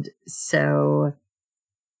 And so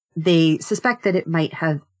they suspect that it might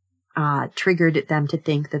have triggered them to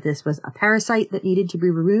think that this was a parasite that needed to be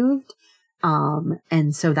removed.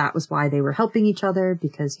 And so that was why they were helping each other,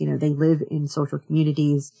 because, they live in social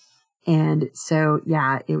communities. And so,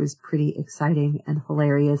 yeah, it was pretty exciting and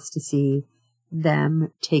hilarious to see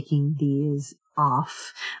them taking these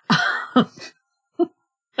off.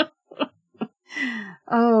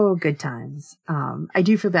 Oh, good times. I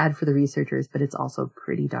do feel bad for the researchers, but it's also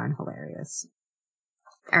pretty darn hilarious.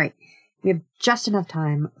 All right. We have just enough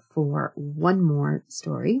time for one more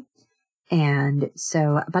story. And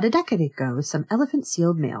so about a decade ago, some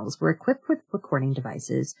elephant-sealed males were equipped with recording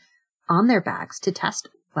devices on their backs to test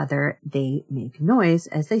whether they make noise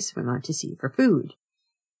as they swim out to sea for food.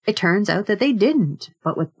 It turns out that they didn't,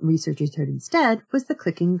 but what researchers heard instead was the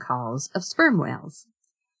clicking calls of sperm whales.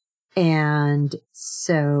 And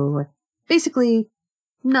so basically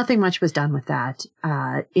nothing much was done with that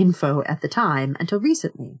info at the time until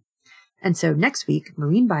recently. And so next week,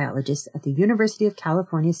 marine biologists at the University of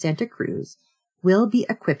California, Santa Cruz will be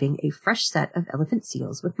equipping a fresh set of elephant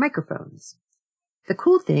seals with microphones. The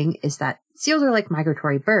cool thing is that seals are like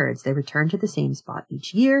migratory birds. They return to the same spot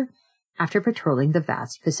each year after patrolling the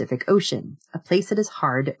vast Pacific Ocean, a place that is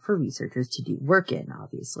hard for researchers to do work in,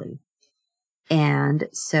 obviously. And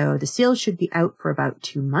so the seals should be out for about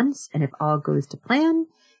 2 months, and if all goes to plan,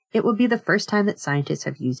 it will be the first time that scientists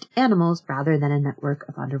have used animals rather than a network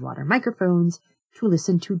of underwater microphones to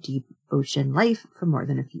listen to deep ocean life for more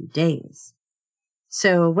than a few days.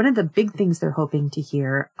 So one of the big things they're hoping to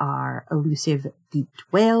hear are elusive beaked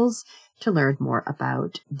whales to learn more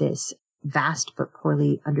about this vast but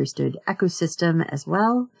poorly understood ecosystem as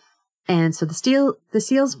well. And so the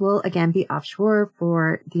seals will again be offshore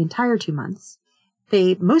for the entire 2 months.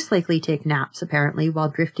 They most likely take naps, apparently, while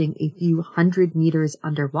drifting a few hundred meters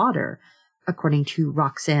underwater, according to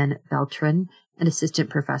Roxanne Beltran, an assistant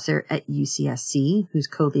professor at UCSC, who's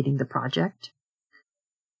co-leading the project.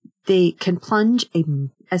 They can plunge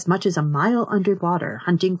as much as a mile underwater,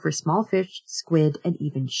 hunting for small fish, squid, and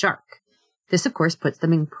even shark. This, of course, puts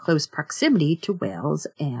them in close proximity to whales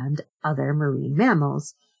and other marine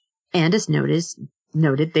mammals. And as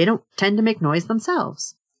noted, they don't tend to make noise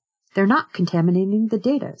themselves. They're not contaminating the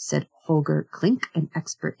data, said Holger Klink, an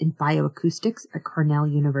expert in bioacoustics at Cornell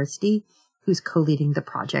University, who's co-leading the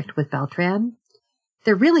project with Beltran.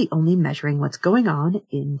 They're really only measuring what's going on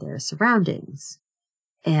in their surroundings.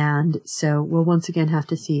 And so we'll once again have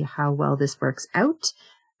to see how well this works out.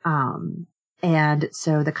 And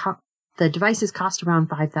so the devices cost around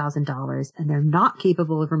 $5,000 and they're not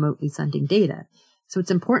capable of remotely sending data. So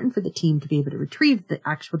it's important for the team to be able to retrieve the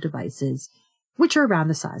actual devices, which are around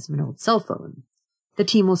the size of an old cell phone. The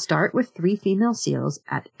team will start with 3 female seals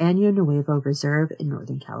at Año Nuevo Reserve in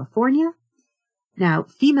Northern California. Now,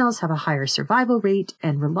 females have a higher survival rate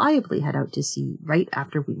and reliably head out to sea right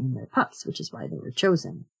after weaning their pups, which is why they were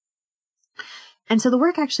chosen. And so the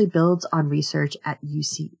work actually builds on research at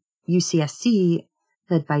UCSC,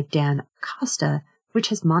 led by Dan Costa, which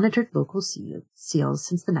has monitored local seals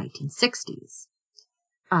since the 1960s.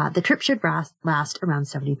 The trip should last around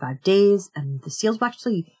 75 days, and the seals will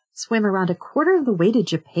actually swim around a quarter of the way to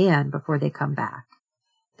Japan before they come back.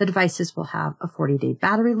 The devices will have a 40-day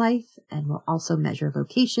battery life and will also measure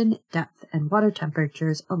location, depth, and water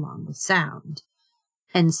temperatures along with sound.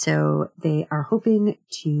 And so they are hoping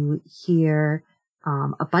to hear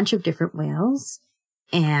a bunch of different whales.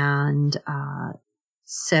 And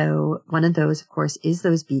so one of those, of course, is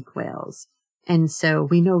those beak whales. And so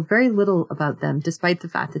we know very little about them, despite the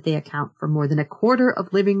fact that they account for more than a quarter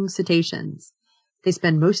of living cetaceans. They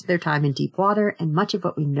spend most of their time in deep water, and much of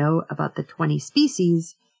what we know about the 20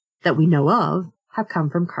 species that we know of have come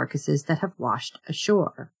from carcasses that have washed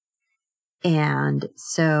ashore. And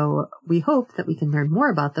so we hope that we can learn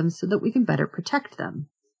more about them so that we can better protect them.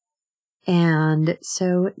 And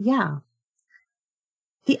so, yeah.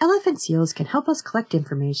 The elephant seals can help us collect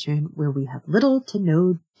information where we have little to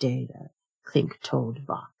no data, Klink told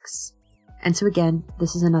Vox. And so again,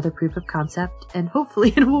 this is another proof of concept, and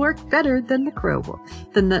hopefully it will work better than the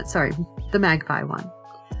magpie one.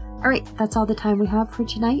 All right, that's all the time we have for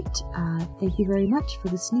tonight. Thank you very much for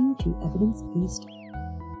listening to Evidence-Based.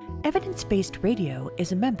 Evidence-Based Radio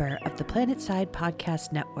is a member of the Planetside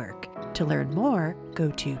Podcast Network. To learn more, go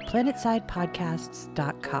to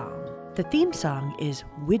planetsidepodcasts.com. The theme song is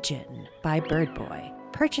Widgeon by Birdboy.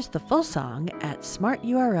 Purchase the full song at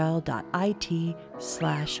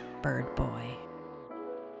smarturl.it/birdboy.